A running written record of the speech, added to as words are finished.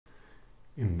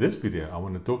In this video, I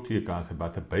want to talk to you guys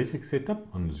about the basic setup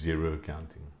on Xero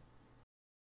Accounting.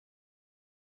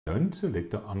 Don't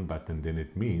select the On button, then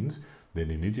it means then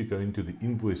you need to go into the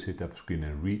invoice setup screen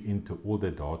and re-enter all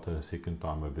the data a second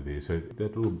time over there. So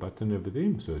that little button over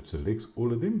there, so it selects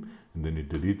all of them, and then you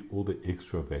delete all the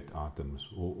extra VAT items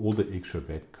or all the extra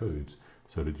VAT codes,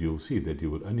 so that you'll see that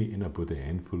you will only end up with a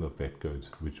handful of VAT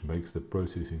codes, which makes the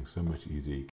processing so much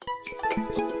easier.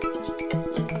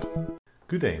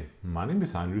 Good day, my name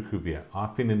is Heinrich Huvier.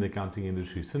 I've been in the accounting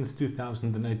industry since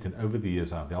 2008, and over the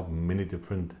years I've helped many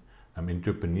different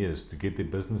entrepreneurs to get their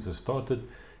businesses started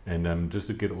and just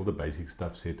to get all the basic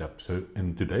stuff set up. So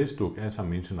in today's talk, as I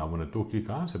mentioned, I want to talk to you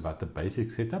guys about the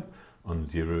basic setup on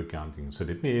Xero Accounting. So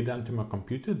let me head down to my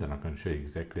computer, then I can show you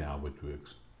exactly how it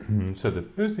works. So the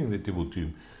first thing that you will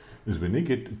do is when you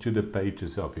get to the page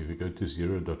itself, if you go to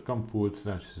xero.com/ZA,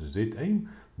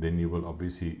 then you will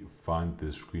obviously find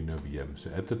the screen over here.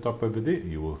 So at the top over there,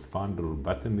 you will find a little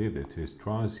button there that says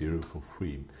try Xero for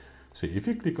free. So if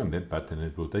you click on that button,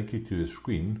 it will take you to a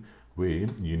screen where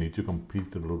you need to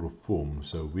complete a little form.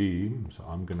 So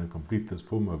I'm going to complete this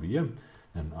form over here,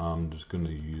 and I'm just going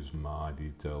to use my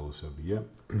details over here.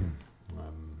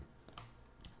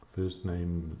 First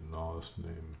name, last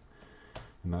name.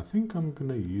 And I think I'm going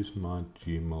to use my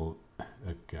Gmail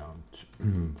account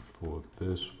for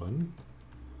this one,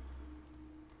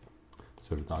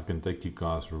 so that I can take you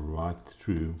guys right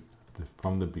through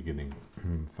from the beginning.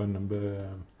 Phone number,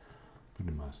 put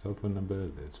in my cell phone number,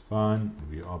 that's fine.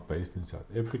 We are based in South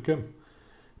Africa,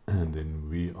 and then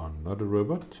we are not a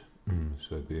robot.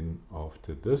 So then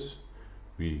after this,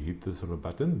 we hit this little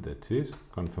button that says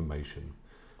confirmation.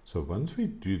 So once we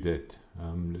do that,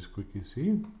 let's quickly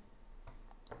see.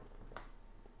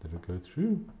 Did it go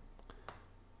through?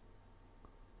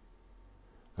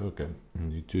 Okay, I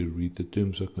need to read the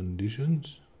terms and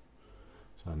conditions.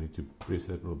 So I need to press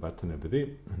that little button over there,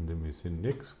 and then we send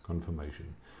next,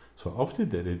 confirmation. So after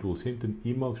that, it will send an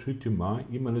email through to my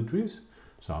email address.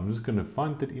 So I'm just going to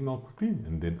find that email quickly,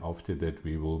 and then after that,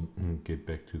 we will get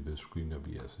back to the screen over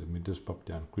here. So let me just pop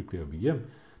down quickly over here.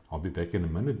 I'll be back in a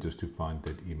minute just to find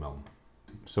that email.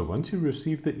 So once you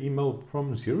receive the email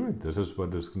from Xero, this is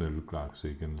what it's going to look like. So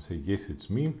you can say, yes, it's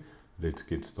me. Let's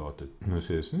get started.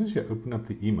 So as soon as you open up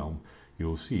the email,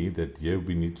 you'll see that here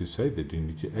we need to say that you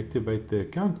need to activate the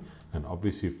account. And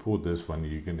obviously for this one,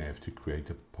 you're going to have to create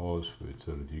a password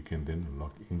so that you can then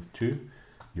log into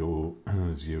your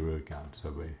Xero account.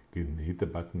 So we can hit the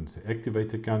button, say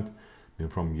activate account. Then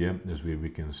from here is where we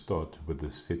can start with the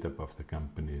setup of the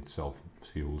company itself.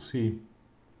 So you will see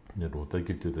that will take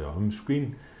you to the home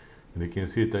screen, and you can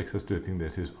see it takes us to a thing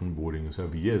that says onboarding. So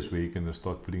over here is where you're going to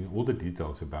start filling all the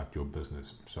details about your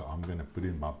business. So I'm going to put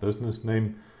in my business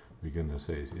name. We're going to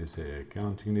say SA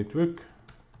Accounting Network,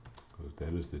 because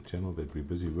that is the channel that we're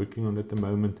busy working on at the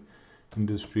moment.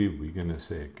 Industry, we're going to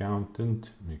say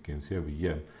accountant. You can see over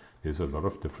here there's a lot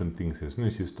of different things. As soon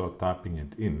as you start typing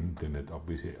it in, then it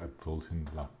obviously fills in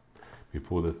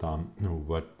before the time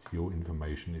what your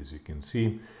information is. You can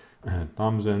see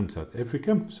time zone South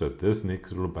Africa. So this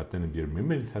next little button, if you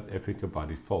remember, in South Africa by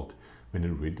default, when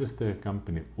you register a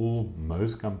company,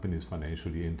 most companies'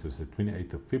 financial year ends the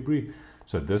 28th of February.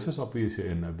 So this is obviously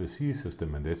an overseas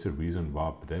system, and that's the reason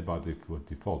why they by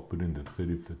default put in the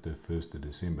 31st of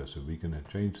December. So we're going to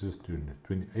change this to the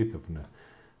 28th of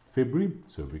February,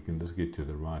 so we can just get to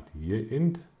the right year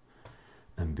end.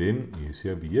 And then you see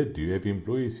over here, do you have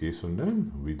employees, yes or no?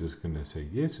 We're just going to say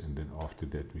yes, and then after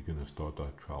that we're going to start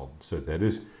our trial. So that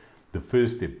is the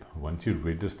first step. Once you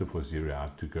register for Xero, how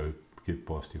to go get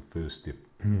past your first step.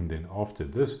 Then after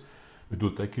this, it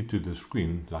will take you to the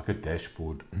screen like a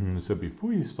dashboard. So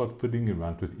before you start fiddling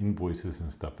around with invoices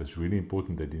and stuff, it's really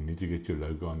important that you need to get your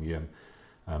logo on here.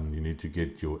 You need to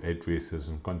get your addresses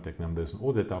and contact numbers and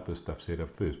all that type of stuff set up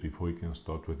first before you can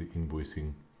start with the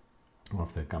invoicing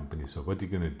of that company. So what you're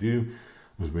going to do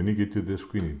is when you get to the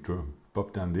screen, you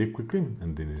pop down there quickly,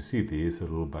 and then you see there's a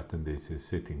little button that says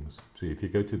settings. So if you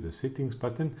go to the settings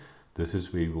button, this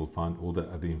is where you will find all the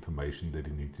other information that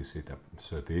you need to set up.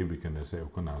 So there we're going to say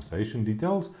organization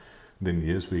details. Then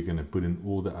here's where you're going to put in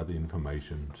all the other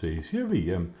information. So you see over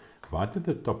here, right at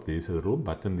the top, there's a little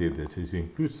button there that says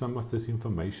include some of this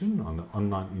information on the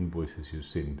online invoices you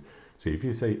send. So if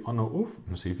you say on or off,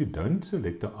 so if you don't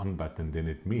select the on button, then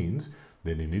it means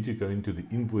then you need to go into the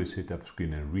invoice setup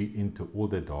screen and re-enter all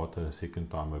the data a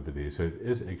second time over there. So it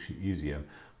is actually easier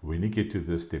when you get to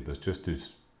this step, is just to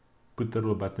put the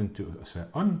little button to say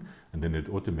on, and then it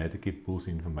automatically pulls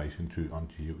information through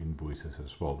onto your invoices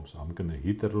as well. So I'm going to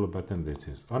hit that little button that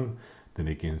says on. Then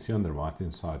you can see on the right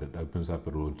hand side, it opens up a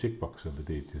little checkbox over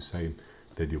there to say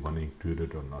that you want to include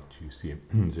it or not. You see,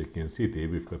 so you can see there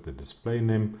we've got the display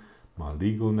name, my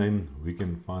legal name. We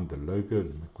can find the logo.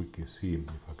 Let me quickly see if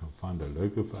I can find a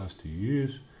logo for us to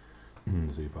use.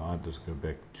 So if I just go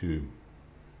back to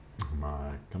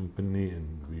my company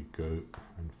and we go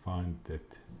and find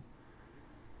that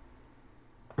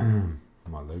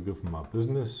my logo for my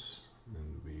business,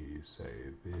 and we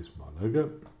say there's my logo,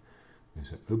 we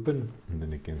say open, and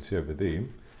then you can see over there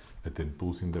it then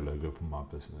pulls in the logo for my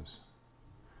business.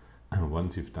 And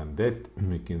once you've done that,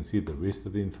 we can see the rest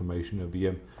of the information over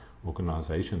here.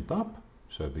 Organization type,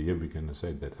 so over here we're going to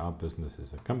say that our business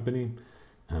is a company.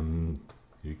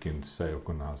 You can say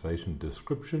organization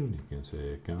description, you can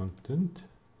say accountant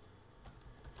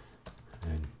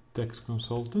and tax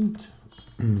consultant,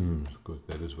 because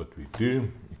that is what we do.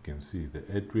 You can see the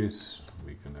address,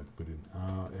 we're going to put in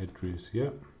our address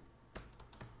here.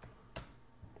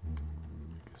 We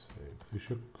can say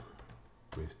Fishhook,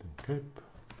 Western Cape.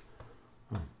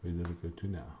 Oh, where did it go to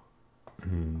now?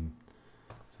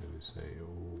 So we say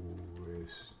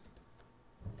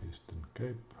Western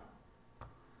Cape.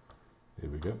 There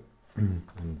we go.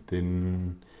 And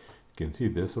then you can see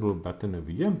this little button over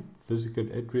here, physical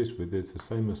address, whether it's the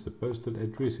same as the postal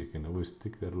address. You can always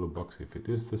tick that little box if it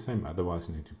is the same, otherwise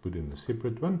you need to put in a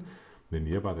separate one. Then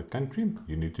here by the country,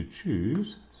 you need to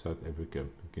choose South Africa.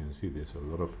 You can see there's a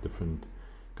lot of different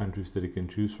countries that you can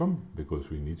choose from,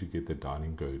 because we need to get the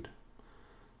dialing code.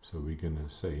 So we're going to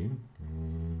say,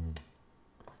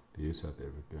 there's South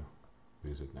Africa.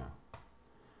 Where is it now?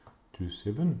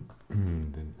 27,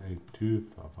 then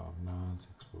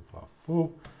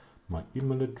 8255964454. My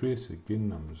email address,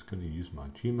 again, I'm just going to use my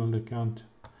Gmail account.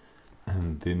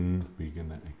 And then we're going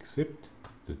to accept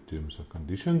the terms and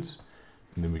conditions.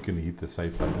 And then we're going to hit the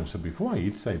save button. So before I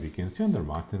hit save, you can see on the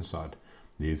right hand side,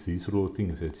 there's these little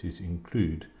things that says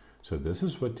include. So this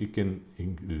is what you can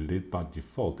let by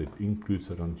default. It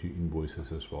includes it onto your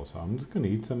invoices as well. So I'm just going to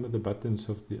hit some of the buttons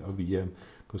of the over here,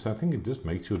 because I think it just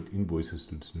makes your invoices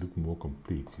look more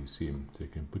complete. You see them. So you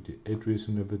can put your address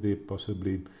in over there,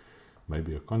 possibly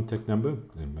maybe a contact number,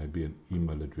 and maybe an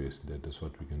email address. That is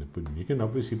what we're going to put in. You can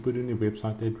obviously put in your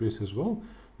website address as well,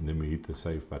 and then we hit the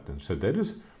save button. So that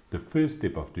is the first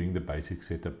step of doing the basic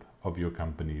setup of your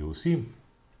company. You'll see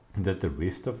that the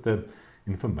rest of the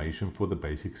information for the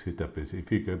basic setup is,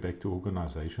 if you go back to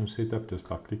organization setup, just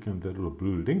by clicking that little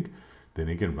blue link, then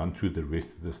you can run through the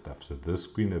rest of the stuff. So this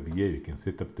screen over here, you can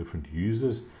set up different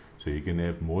users. So you can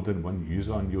have more than one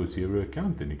user on your Xero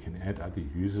account, then you can add other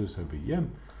users over here.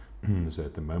 So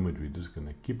at the moment, we're just going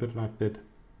to keep it like that.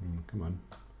 Come on,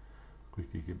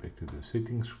 quickly get back to the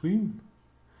settings screen.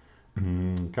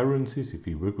 Currencies, if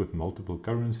you work with multiple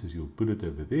currencies, you'll put it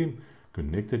over there.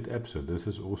 Connected apps, so this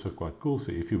is also quite cool.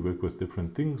 So if you work with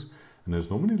different things, and there's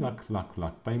normally like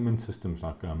payment systems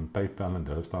like PayPal and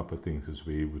those type of things, is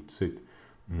where you would set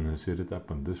it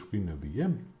up on this screen over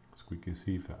here. So we can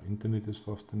see if our internet is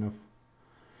fast enough.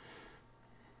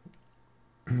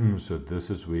 So this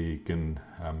is where you can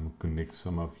connect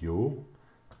some of your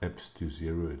apps to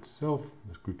Xero itself.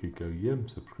 Let's quickly go here,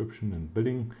 subscription and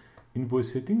billing,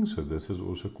 invoice settings. So this is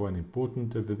also quite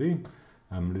important over there.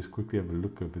 Let's quickly have a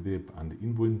look over there under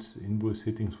invoice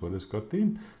settings, what it's got there.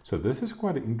 So this is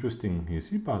quite interesting. You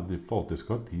see by default, it's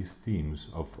got these themes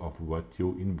of what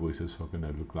your invoices are going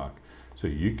to look like. So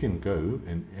you can go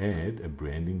and add a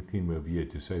branding theme over here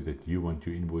to say that you want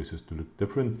your invoices to look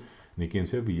different. And you can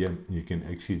say over here, you can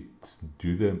actually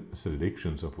do the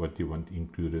selections of what you want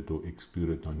included or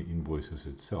excluded on the invoices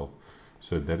itself.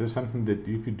 So that is something that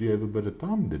if you do have a bit of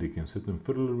time, that you can sit and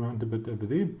fiddle around a bit over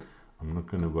there. I'm not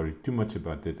going to worry too much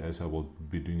about that, as I will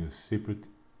be doing a separate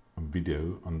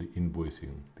video on the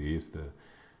invoicing. There's the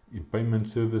payment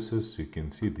services. You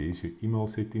can see there's your email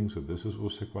settings. So this is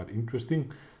also quite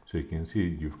interesting. So you can see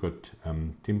you've got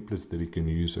templates that you can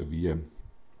use over here.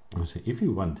 So if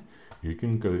you want, you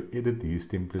can go edit these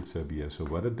templates over here. So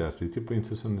what it does, let's say for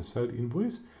instance on the sale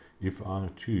invoice, if I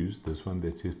choose this one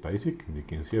that says basic, you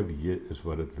can see over here is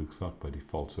what it looks like by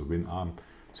default. So when I'm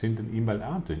send an email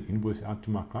out, an invoice out to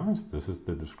my clients, this is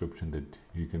the description that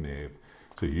you can have.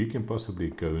 So you can possibly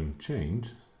go and change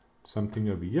something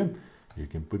over here. You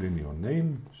can put in your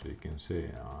name, so you can say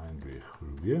André.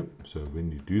 So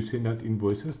when you do send out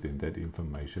invoices, then that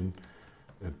information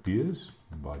appears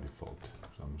by default.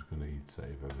 So I'm just going to hit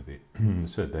save over there.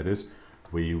 So that is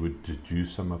where you would do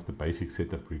some of the basic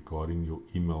setup regarding your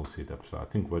email setup. So I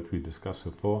think what we discussed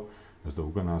so far is the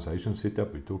organization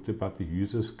setup. We talked about the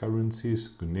users, currencies,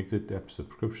 connected apps,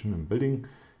 subscription and billing,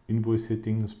 invoice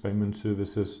settings, payment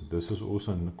services. This is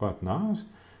also quite nice,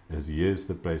 as here's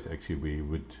the place actually where you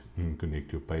would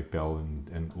connect your PayPal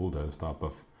and all those type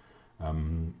of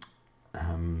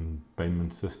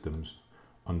payment systems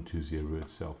onto Xero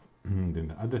itself. Then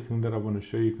the other thing that I want to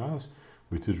show you guys,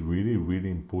 which is really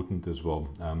important as well,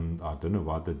 I don't know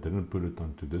why they didn't put it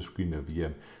onto this screen over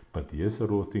here, but here's a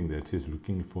raw thing that says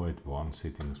looking for advanced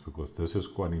settings, because this is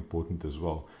quite important as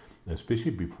well,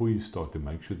 especially before you start, to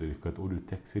make sure that you've got all your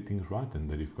tax settings right and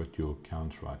that you've got your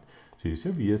accounts right. So you see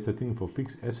over here setting for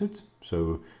fixed assets.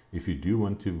 So if you do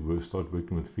want to start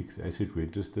working with fixed asset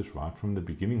registers right from the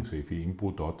beginning, so if you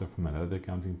import data from another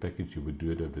accounting package, you would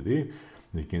do it over there.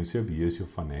 You can see over here is your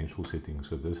financial settings.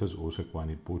 So this is also quite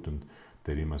important,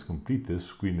 that you must complete this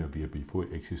screen over here before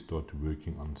you actually start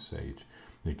working on Sage.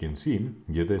 You can see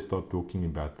here they start talking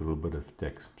about a little bit of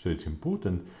tax. So it's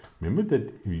important, remember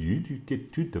that you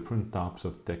get two different types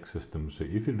of tax systems. So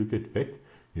if you look at VAT,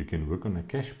 you can work on a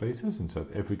cash basis. In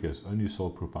South Africa, it's only sole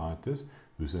proprietors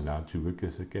who's allowed to work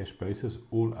as a cash basis.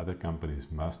 All other companies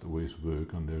must always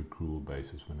work on the accrual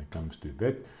basis. When it comes to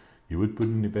VAT, you would put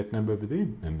in the VAT number over there,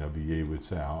 and over here you would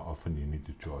say how often you need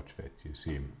to charge VAT. You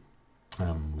see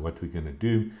what we're going to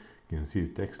do. You can see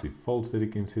tax defaults that you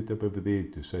can set up over there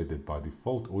to say that by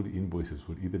default all the invoices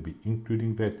will either be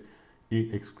including VAT,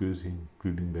 excluding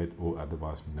VAT, or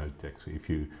otherwise no tax. So if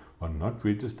you are not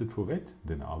registered for VAT,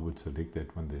 then I would select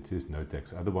that one that says no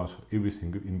tax. Otherwise, for every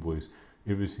single invoice,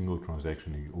 every single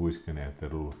transaction, you're always going to have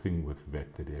that little thing with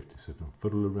VAT that you have to sit and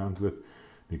fiddle around with.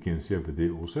 You can see over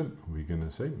there also, we're going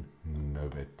to say no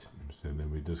VAT. So then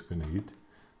we're just going to hit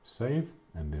save.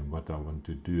 And then what I want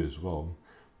to do as well,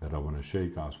 that I want to show you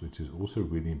guys, which is also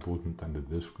really important under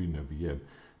this screen over here,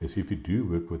 is if you do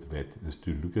work with VAT, is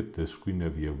to look at this screen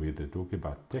over here where they talk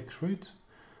about tax rates.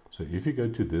 So if you go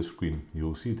to this screen,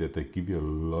 you'll see that they give you a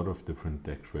lot of different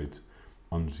tax rates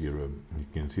on Xero. You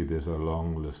can see there's a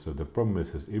long list. So the problem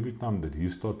is every time that you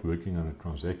start working on a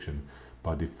transaction,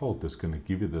 by default it's going to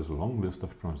give you this long list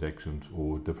of transactions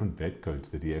or different VAT codes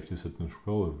that you have to sit and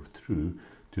scroll through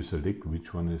to select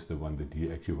which one is the one that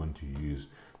you actually want to use.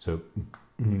 So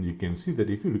you can see that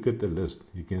if you look at the list,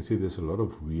 you can see there's a lot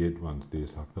of weird ones.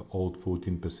 There's like the old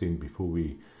 14% before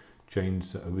we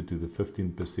change over to the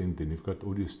 15%. Then you've got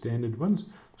all your standard ones.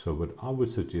 So what I would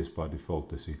suggest by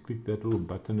default is you click that little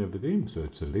button over there, so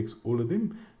it selects all of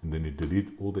them, and then you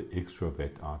delete all the extra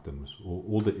VAT items or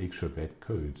all the extra VAT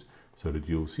codes, so that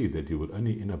you'll see that you will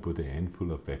only end up with a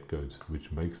handful of VAT codes,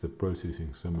 which makes the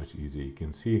processing so much easier. You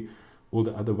can see all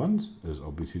the other ones is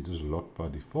obviously just locked by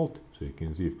default. So you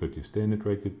can see you've got your standard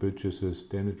rated purchases,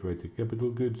 standard rated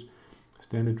capital goods,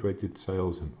 standard rated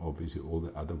sales, and obviously all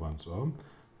the other ones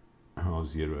are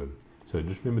zero. So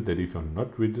just remember that if you're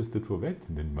not registered for VAT,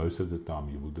 then most of the time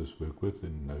you will just work with the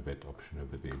no VAT option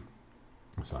over there.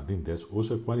 So I think that's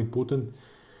also quite important.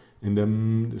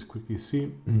 And just quickly see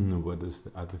what is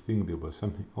the other thing. There was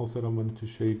something else that I wanted to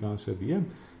show you guys over here.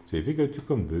 So if you go to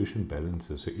conversion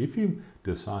balances, so if you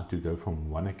decide to go from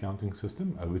one accounting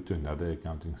system over to another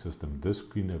accounting system, this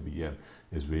screen over here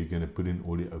is where you're going to put in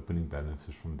all your opening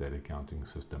balances from that accounting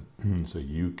system. So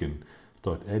you can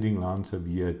start adding lines over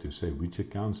here to say which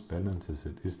accounts balances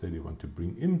it is that you want to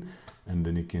bring in. And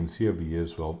then you can see over here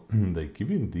as well, they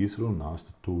give you these little nice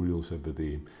tutorials over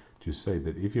there to say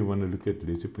that if you want to look at,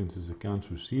 let's say for instance, accounts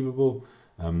receivable,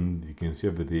 you can see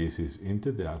over there it says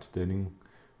enter the outstanding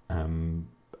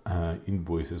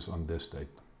invoices on this date.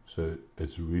 So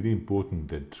it's really important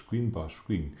that screen by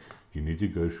screen you need to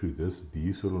go through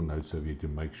these little notes over here to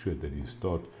make sure that you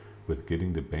start with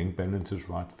getting the bank balances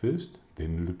right first,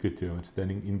 then look at your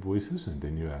outstanding invoices, and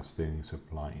then your outstanding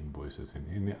supply invoices and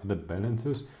any other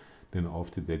balances. Then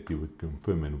after that you would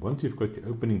confirm, and once you've got your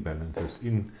opening balances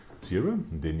in Xero,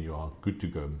 then you are good to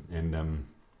go. And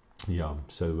yeah,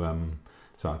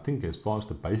 so I think as far as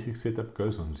the basic setup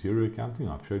goes on Xero Accounting,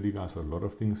 I've showed you guys a lot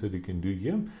of things that you can do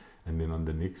here. And then on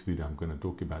the next video, I'm going to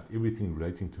talk about everything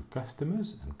relating to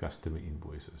customers and customer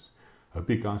invoices. Hope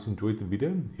you guys enjoyed the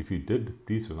video. If you did,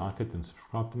 please like it and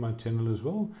subscribe to my channel as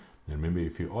well. And remember,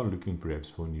 if you are looking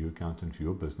perhaps for a new accountant for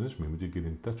your business, remember to get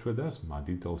in touch with us. My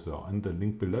details are in the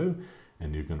link below,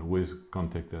 and you can always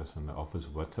contact us on the office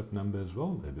WhatsApp number as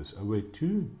well. That is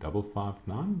 082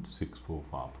 559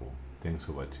 6454. Thanks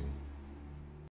for watching.